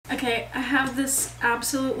Okay, I have this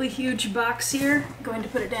absolutely huge box here. I'm going to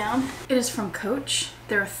put it down. It is from Coach.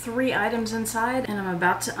 There are 3 items inside, and I'm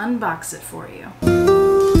about to unbox it for you.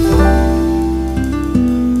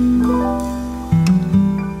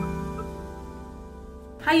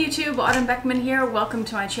 Hi YouTube, Autumn Beckman here. Welcome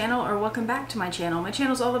to my channel, or welcome back to my channel. My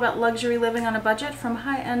channel is all about luxury living on a budget, from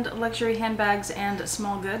high-end luxury handbags and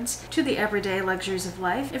small goods to the everyday luxuries of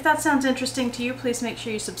life. If that sounds interesting to you, please make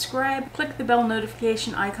sure you subscribe, click the bell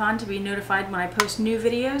notification icon to be notified when I post new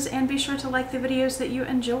videos, and be sure to like the videos that you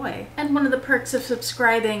enjoy. And one of the perks of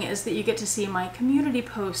subscribing is that you get to see my community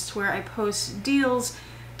posts where I post deals,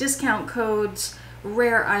 discount codes,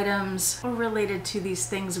 rare items, all related to these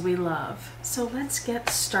things we love. So let's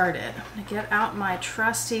get started. I'm gonna get out my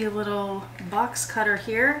trusty little box cutter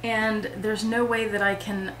here, and there's no way that I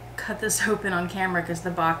can cut this open on camera because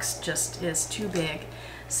the box just is too big.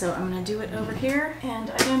 So I'm gonna do it over here, and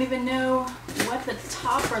I don't even know what the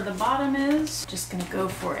top or the bottom is. Just gonna go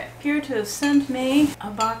for it. Here to have sent me a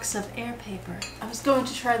box of air paper. I was going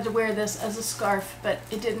to try to wear this as a scarf, but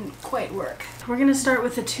it didn't quite work. We're gonna start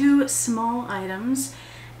with the 2 small items,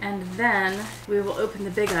 and then we will open the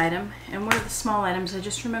big item. And one of the small items, I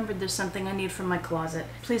just remembered there's something I need from my closet.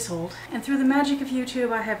 Please hold. And through the magic of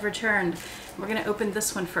YouTube, I have returned. We're gonna open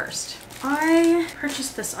this one first. I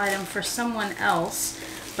purchased this item for someone else,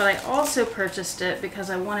 but I also purchased it because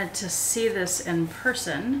I wanted to see this in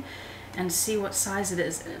person and see what size it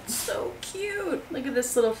is. And it's so cute. Look at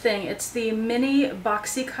this little thing. It's the mini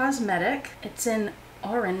boxy cosmetic. It's in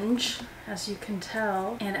orange, as you can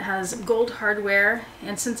tell, and it has gold hardware.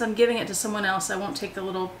 And since I'm giving it to someone else, I won't take the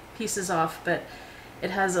little pieces off, but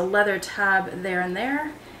it has a leather tab there and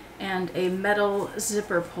there and a metal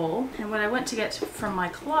zipper pull. And what I went to get from my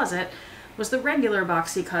closet was the regular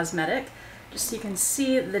boxy cosmetic, just so you can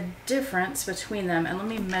see the difference between them. And let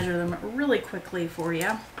me measure them really quickly for you.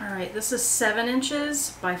 All right, this is 7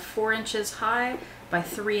 inches by 4 inches high by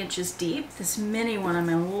 3 inches deep. This mini one I'm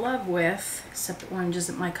in love with, except orange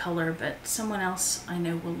isn't my color, but someone else I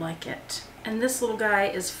know will like it. And this little guy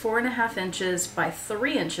is 4.5 inches by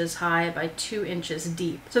 3 inches high by 2 inches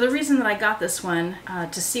deep. So the reason that I got this one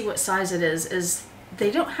to see what size it is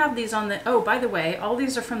they don't have these on the, oh, by the way, all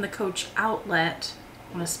these are from the Coach outlet.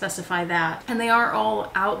 I want to specify that. And they are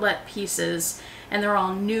all outlet pieces, and they're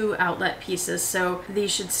all new outlet pieces, so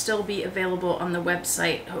these should still be available on the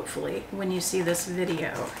website, hopefully, when you see this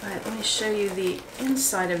video. But let me show you the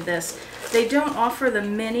inside of this. They don't offer the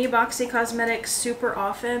mini boxy cosmetics super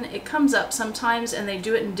often. It comes up sometimes, and they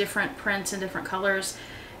do it in different prints and different colors,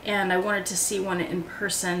 and I wanted to see one in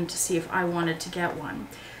person to see if I wanted to get one.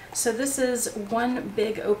 So this is one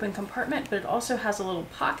big open compartment, but it also has a little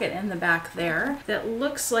pocket in the back there that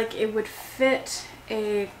looks like it would fit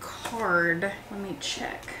a card. Let me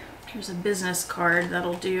check. Here's a business card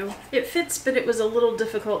that'll do. It fits, but it was a little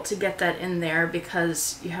difficult to get that in there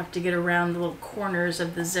because you have to get around the little corners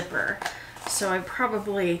of the zipper. So I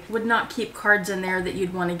probably would not keep cards in there that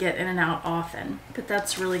you'd want to get in and out often. But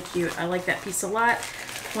that's really cute. I like that piece a lot.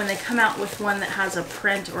 When they come out with one that has a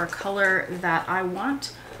print or a color that I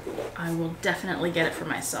want, I will definitely get it for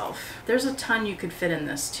myself. There's a ton you could fit in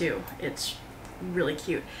this too. It's really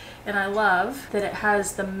cute. And I love that it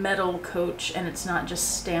has the metal Coach and it's not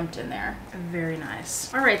just stamped in there. Very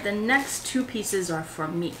nice. All right, the next 2 pieces are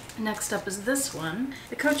from me. Next up is this one.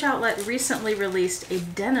 The Coach outlet recently released a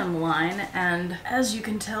denim line, and as you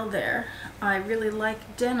can tell there, I really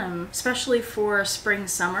like denim, especially for spring,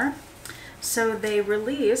 summer. So they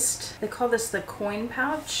released, they call this the coin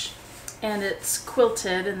pouch, and it's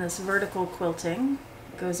quilted in this vertical quilting.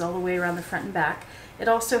 It goes all the way around the front and back. It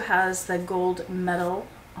also has the gold metal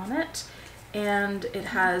on it, and it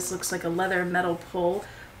has, looks like a leather metal pull,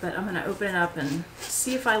 but I'm gonna open it up and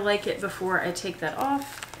see if I like it before I take that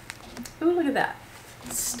off. Ooh, look at that.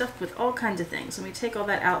 It's stuffed with all kinds of things. Let me take all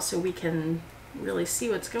that out so we can really see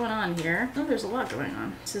what's going on here. Oh, there's a lot going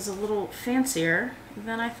on. This is a little fancier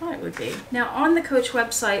than I thought it would be. Now on the Coach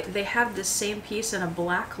website, they have this same piece in a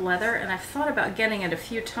black leather, and I've thought about getting it a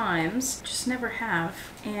few times, just never have.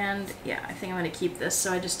 And yeah, I think I'm gonna keep this,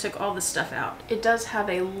 so I just took all the stuff out. It does have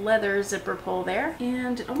a leather zipper pull there,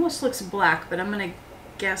 and it almost looks black, but I'm gonna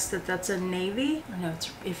guess that that's a navy. I know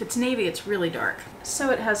if it's navy, it's really dark.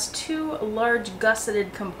 So it has 2 large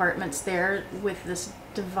gusseted compartments there with this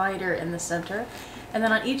divider in the center, and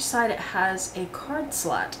then on each side it has a card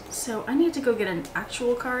slot. So I need to go get an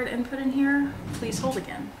actual card and put in here. Please hold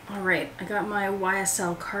again. All right, I got my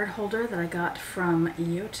YSL card holder that I got from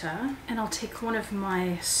Iota, and I'll take one of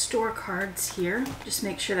my store cards here. Just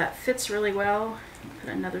make sure that fits really well. Put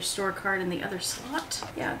another store card in the other slot.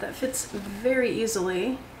 Yeah, that fits very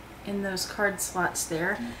easily. in those card slots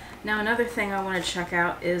there. Now another thing I want to check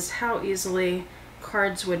out is how easily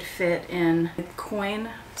cards would fit in the coin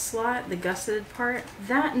slot, the gusseted part.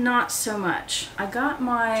 That not so much. I got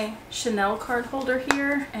my Chanel card holder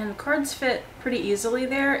here and cards fit pretty easily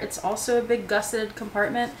there. It's also a big gusseted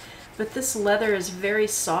compartment, but this leather is very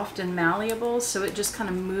soft and malleable, so it just kind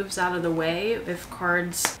of moves out of the way if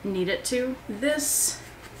cards need it to. This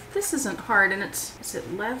isn't hard, and is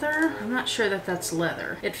it leather? I'm not sure that that's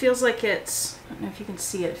leather. It feels like it's, I don't know if you can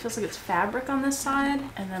see it, it feels like it's fabric on this side,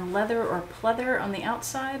 and then leather or pleather on the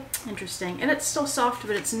outside. Interesting. And it's still soft,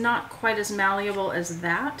 but it's not quite as malleable as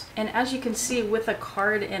that. And as you can see, with a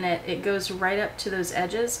card in it, it goes right up to those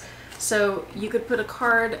edges. So you could put a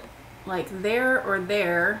card like there or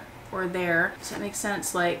there, or there. Does that make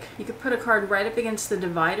sense? Like, you could put a card right up against the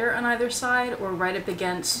divider on either side, or right up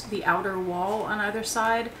against the outer wall on either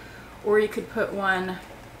side, or you could put one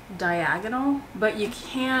diagonal, but you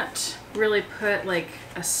can't really put like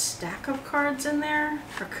a stack of cards in there,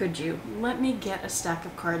 or could you? Let me get a stack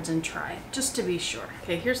of cards and try, just to be sure.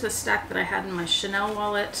 Okay, here's the stack that I had in my Chanel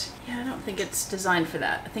wallet. Yeah, I don't think it's designed for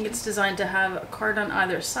that. I think it's designed to have a card on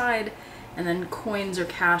either side and then coins or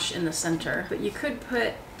cash in the center. But you could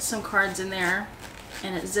put some cards in there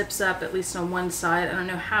and it zips up at least on one side. I don't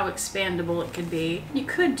know how expandable it could be. You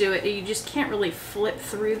could do it, you just can't really flip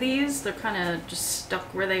through these. They're kind of just stuck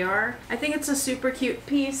where they are. I think it's a super cute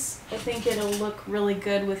piece. I think it'll look really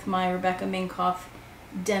good with my Rebecca Minkoff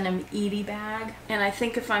denim Edie bag. And I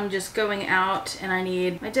think if I'm just going out and I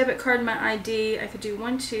need my debit card, my ID, I could do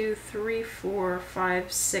 1, 2, 3, 4,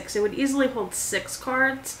 5, 6. It would easily hold 6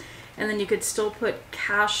 cards. And then you could still put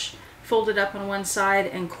cash folded up on one side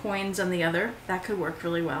and coins on the other. That could work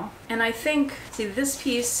really well. And I think, see, this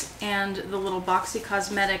piece and the little boxy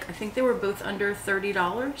cosmetic, I think they were both under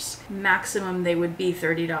 $30. Maximum they would be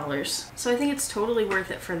 $30. So I think it's totally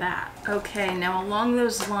worth it for that. Okay, now along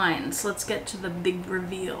those lines, let's get to the big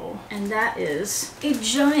reveal. And that is a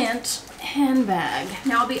giant handbag.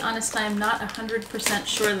 Now I'll be honest, I am not 100%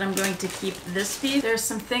 sure that I'm going to keep this piece. There's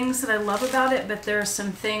some things that I love about it, but there are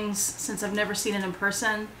some things, since I've never seen it in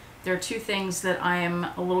person, there are 2 things that I am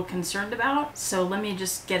a little concerned about. So let me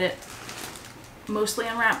just get it mostly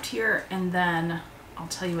unwrapped here and then I'll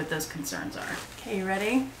tell you what those concerns are. Okay, you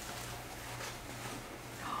ready?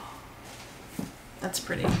 That's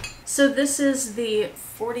pretty. So this is the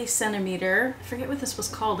 40 centimeter, I forget what this was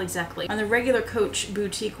called exactly. On the regular Coach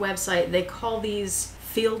boutique website, they call these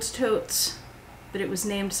field totes, but it was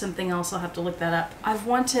named something else. I'll have to look that up. I've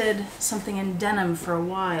wanted something in denim for a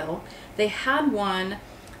while. They had one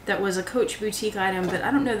that was a Coach boutique item, but I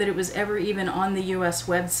don't know that it was ever even on the US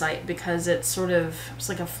website because it's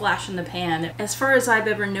like a flash in the pan. As far as I've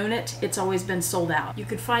ever known it, it's always been sold out. You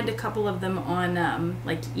could find a couple of them on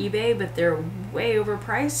like eBay, but they're way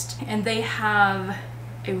overpriced. And they have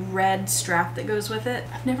a red strap that goes with it.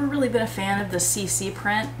 I've never really been a fan of the CC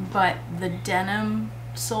print, but the denim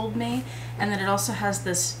sold me. And then it also has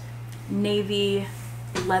this navy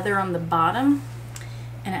leather on the bottom,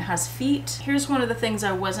 and it has feet. Here's one of the things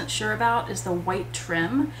I wasn't sure about is the white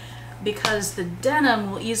trim, because the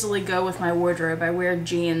denim will easily go with my wardrobe. I wear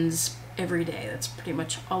jeans every day. That's pretty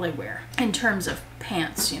much all I wear in terms of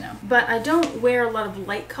pants, you know. But I don't wear a lot of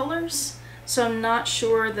light colors, so I'm not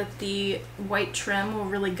sure that the white trim will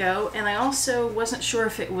really go. And I also wasn't sure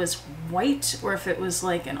if it was white or if it was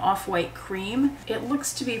like an off-white cream. It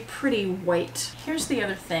looks to be pretty white. Here's the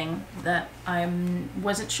other thing that I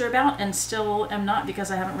wasn't sure about and still am not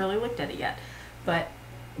because I haven't really looked at it yet. But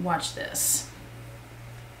watch this.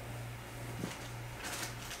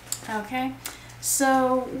 Okay.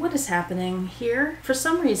 So what is happening here? For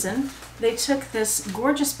some reason, they took this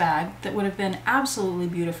gorgeous bag that would have been absolutely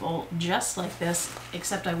beautiful just like this,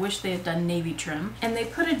 except I wish they had done navy trim, and they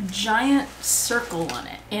put a giant circle on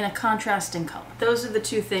it in a contrasting color. Those are the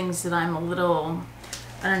 2 things that I'm a little,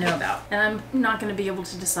 I don't know about. And I'm not going to be able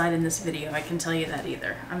to decide in this video, I can tell you that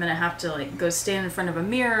either. I'm going to have to like go stand in front of a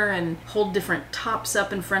mirror and hold different tops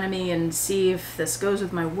up in front of me and see if this goes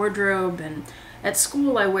with my wardrobe. And at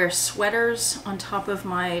school I wear sweaters on top of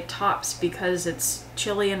my tops because it's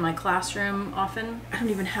chilly in my classroom often. I don't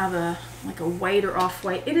even have a white or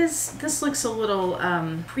off-white. This looks a little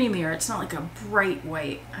creamier. It's not like a bright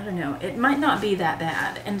white. I don't know. It might not be that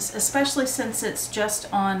bad. And especially since it's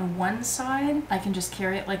just on one side, I can just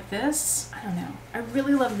carry it like this. I don't know. I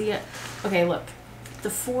really love the, okay, look, the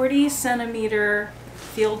 40 centimeter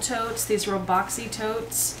field totes, these real boxy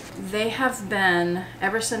totes, they have been,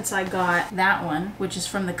 ever since I got that one, which is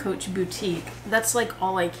from the Coach boutique, that's like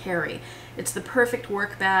all I carry. It's the perfect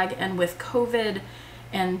work bag, and with COVID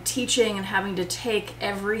and teaching and having to take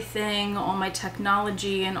everything, all my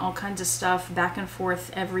technology and all kinds of stuff back and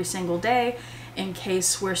forth every single day in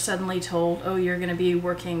case we're suddenly told, oh, you're going to be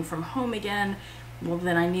working from home again. Well,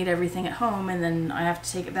 then I need everything at home and then I have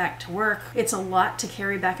to take it back to work. It's a lot to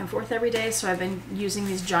carry back and forth every day, so I've been using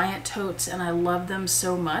these giant totes and I love them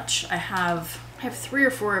so much. I have 3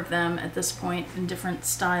 or 4 of them at this point in different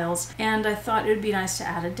styles, and I thought it would be nice to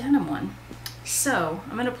add a denim one. So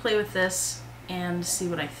I'm going to play with this and see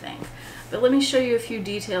what I think. But let me show you a few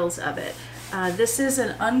details of it. This is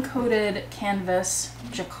an uncoated canvas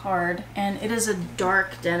jacquard, and it is a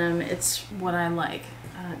dark denim. It's what I like.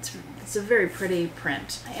 It's a very pretty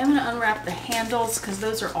print. I am going to unwrap the handles because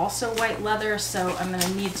those are also white leather, so I'm going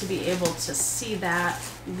to need to be able to see that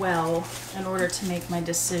well in order to make my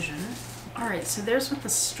decision. Alright, so there's what the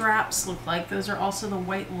straps look like. Those are also the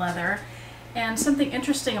white leather. And something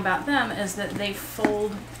interesting about them is that they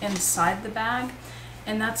fold inside the bag,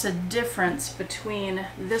 and that's a difference between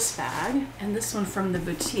this bag and this one from the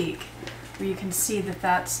boutique, where you can see that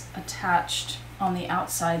that's attached on the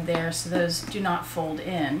outside there, so those do not fold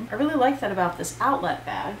in. I really like that about this outlet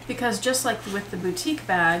bag, because just like with the boutique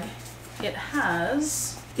bag, it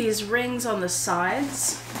has these rings on the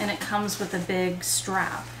sides and it comes with a big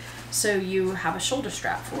strap. So you have a shoulder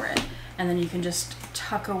strap for it, and then you can just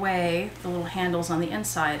tuck away the little handles on the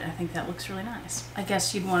inside. I think that looks really nice. I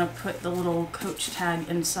guess you'd want to put the little Coach tag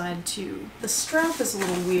inside too. The strap is a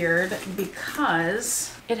little weird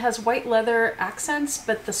because it has white leather accents,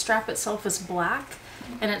 but the strap itself is black,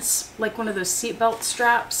 and it's like one of those seatbelt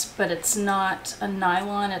straps, but it's not a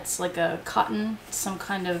nylon, it's like a cotton, some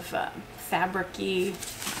kind of fabric-y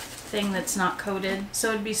thing that's not coated.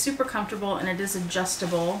 So it'd be super comfortable, and it is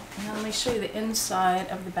adjustable. And now let me show you the inside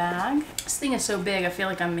of the bag. This thing is so big, I feel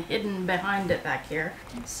like I'm hidden behind it back here.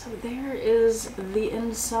 So there is the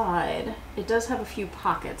inside. It does have a few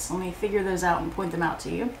pockets. Let me figure those out and point them out to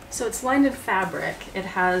you. So it's lined in fabric. It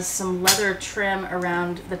has some leather trim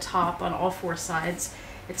around the top on all 4 sides.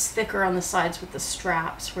 It's thicker on the sides with the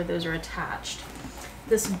straps where those are attached.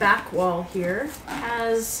 This back wall here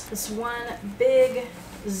has this one big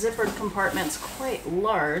zippered compartment. It's quite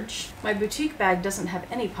large. My boutique bag doesn't have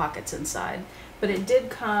any pockets inside, but it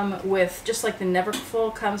did come with, just like the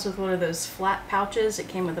Neverfull comes with one of those flat pouches, it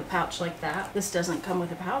came with a pouch like that. This doesn't come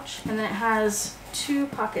with a pouch. And then it has 2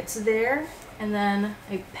 pockets there, and then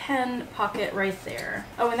a pen pocket right there.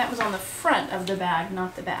 Oh, and that was on the front of the bag,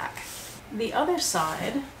 not the back. The other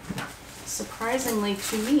side, surprisingly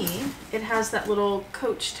to me, it has that little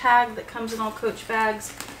Coach tag that comes in all Coach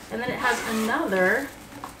bags, and then it has another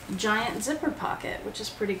giant zipper pocket, which is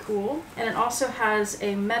pretty cool. And it also has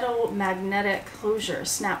a metal magnetic closure,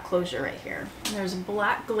 snap closure right here. And there's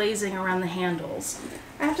black glazing around the handles.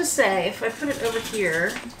 I have to say, if I put it over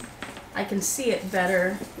here, I can see it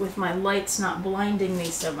better with my lights not blinding me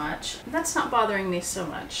so much. That's not bothering me so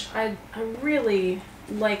much. I really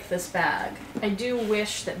like this bag. I do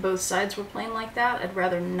wish that both sides were plain like that. I'd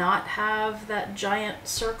rather not have that giant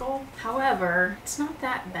circle. However, it's not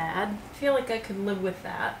that bad. I feel like I could live with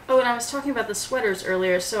that. Oh, and I was talking about the sweaters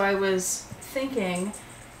earlier, so I was thinking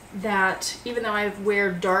that even though I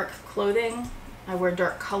wear dark clothing, I wear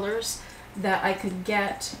dark colors, that I could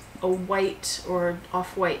get a white or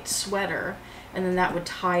off-white sweater, and then that would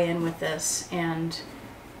tie in with this, and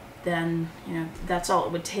then, you know, that's all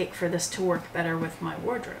it would take for this to work better with my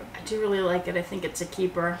wardrobe. I do really like it. I think it's a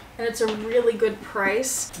keeper. And it's a really good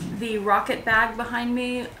price. The Rakuten bag behind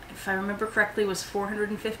me, if I remember correctly, was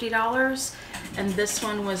 $450, and this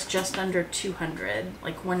one was just under $200,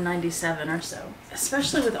 like $197 or so.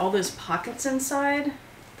 Especially with all those pockets inside,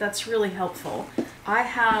 that's really helpful. I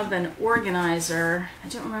have an organizer, I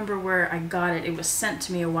don't remember where I got it, it was sent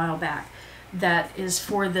to me a while back, that is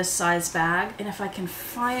for this size bag, and if I can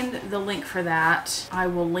find the link for that, I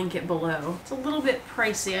will link it below. It's a little bit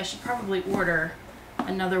pricey. I should probably order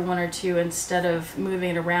another one or two instead of moving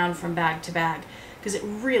it around from bag to bag, because it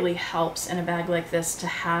really helps in a bag like this to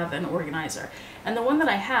have an organizer. And the one that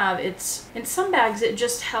I have, it's in some bags it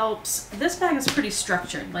just helps. This bag is pretty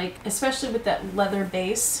structured, like especially with that leather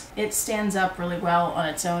base, it stands up really well on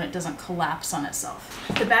its own. It doesn't collapse on itself.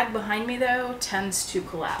 The bag behind me though tends to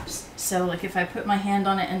collapse. So like if I put my hand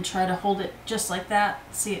on it and try to hold it just like that,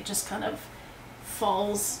 see, it just kind of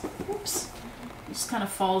falls. Oops. It just kind of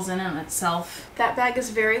falls in on itself. That bag is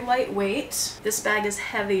very lightweight. This bag is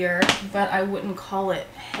heavier, but I wouldn't call it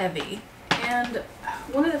heavy. And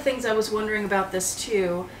one of the things I was wondering about this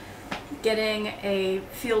too, getting a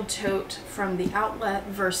field tote from the outlet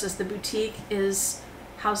versus the boutique, is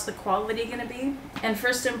how's the quality going to be? And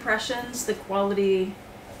first impressions, the quality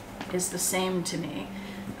is the same to me.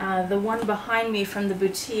 The one behind me from the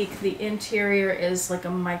boutique, the interior is like a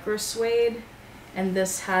micro suede, and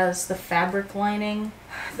this has the fabric lining.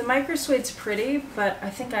 The micro suede's pretty, but I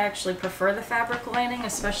think I actually prefer the fabric lining,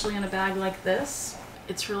 especially in a bag like this.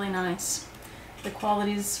 It's really nice. The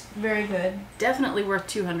quality's very good. Definitely worth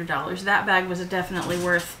 $200. That bag was definitely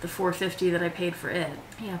worth the $450 that I paid for it.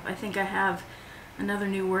 Yep, I think I have another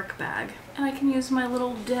new work bag. And I can use my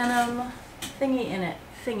little denim thingy in it.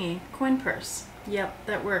 Coin purse. Yep,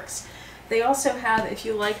 that works. They also have, if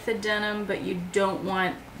you like the denim but you don't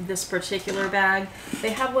want this particular bag,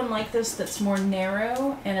 they have one like this that's more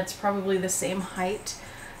narrow and it's probably the same height.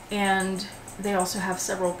 And they also have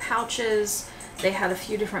several pouches. They had a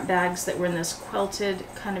few different bags that were in this quilted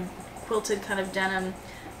kind of denim.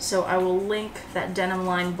 So I will link that denim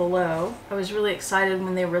line below. I was really excited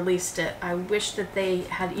when they released it. I wish that they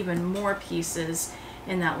had even more pieces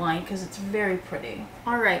in that line because it's very pretty.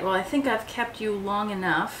 Alright, well I think I've kept you long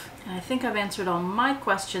enough, and I think I've answered all my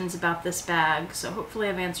questions about this bag, so hopefully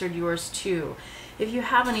I've answered yours too. If you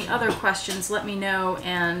have any other questions, let me know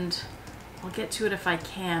and I'll get to it if I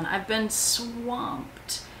can. I've been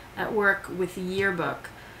swamped at work with the yearbook.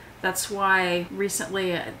 That's why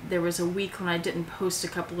recently there was a week when I didn't post a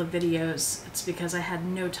couple of videos. It's because I had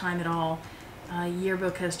no time at all.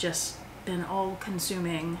 Yearbook has just been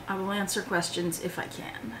all-consuming. I will answer questions if I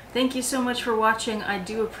can. Thank you so much for watching. I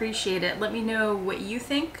do appreciate it. Let me know what you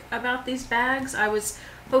think about these bags. I was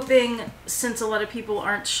hoping, since a lot of people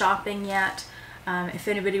aren't shopping yet, if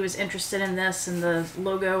anybody was interested in this and the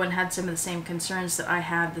logo and had some of the same concerns that I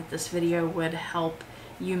had, that this video would help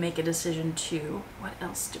you make a decision too. What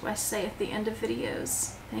else do I say at the end of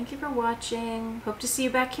videos? Thank you for watching. Hope to see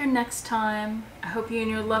you back here next time. I hope you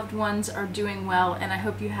and your loved ones are doing well, and I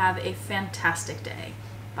hope you have a fantastic day.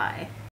 Bye.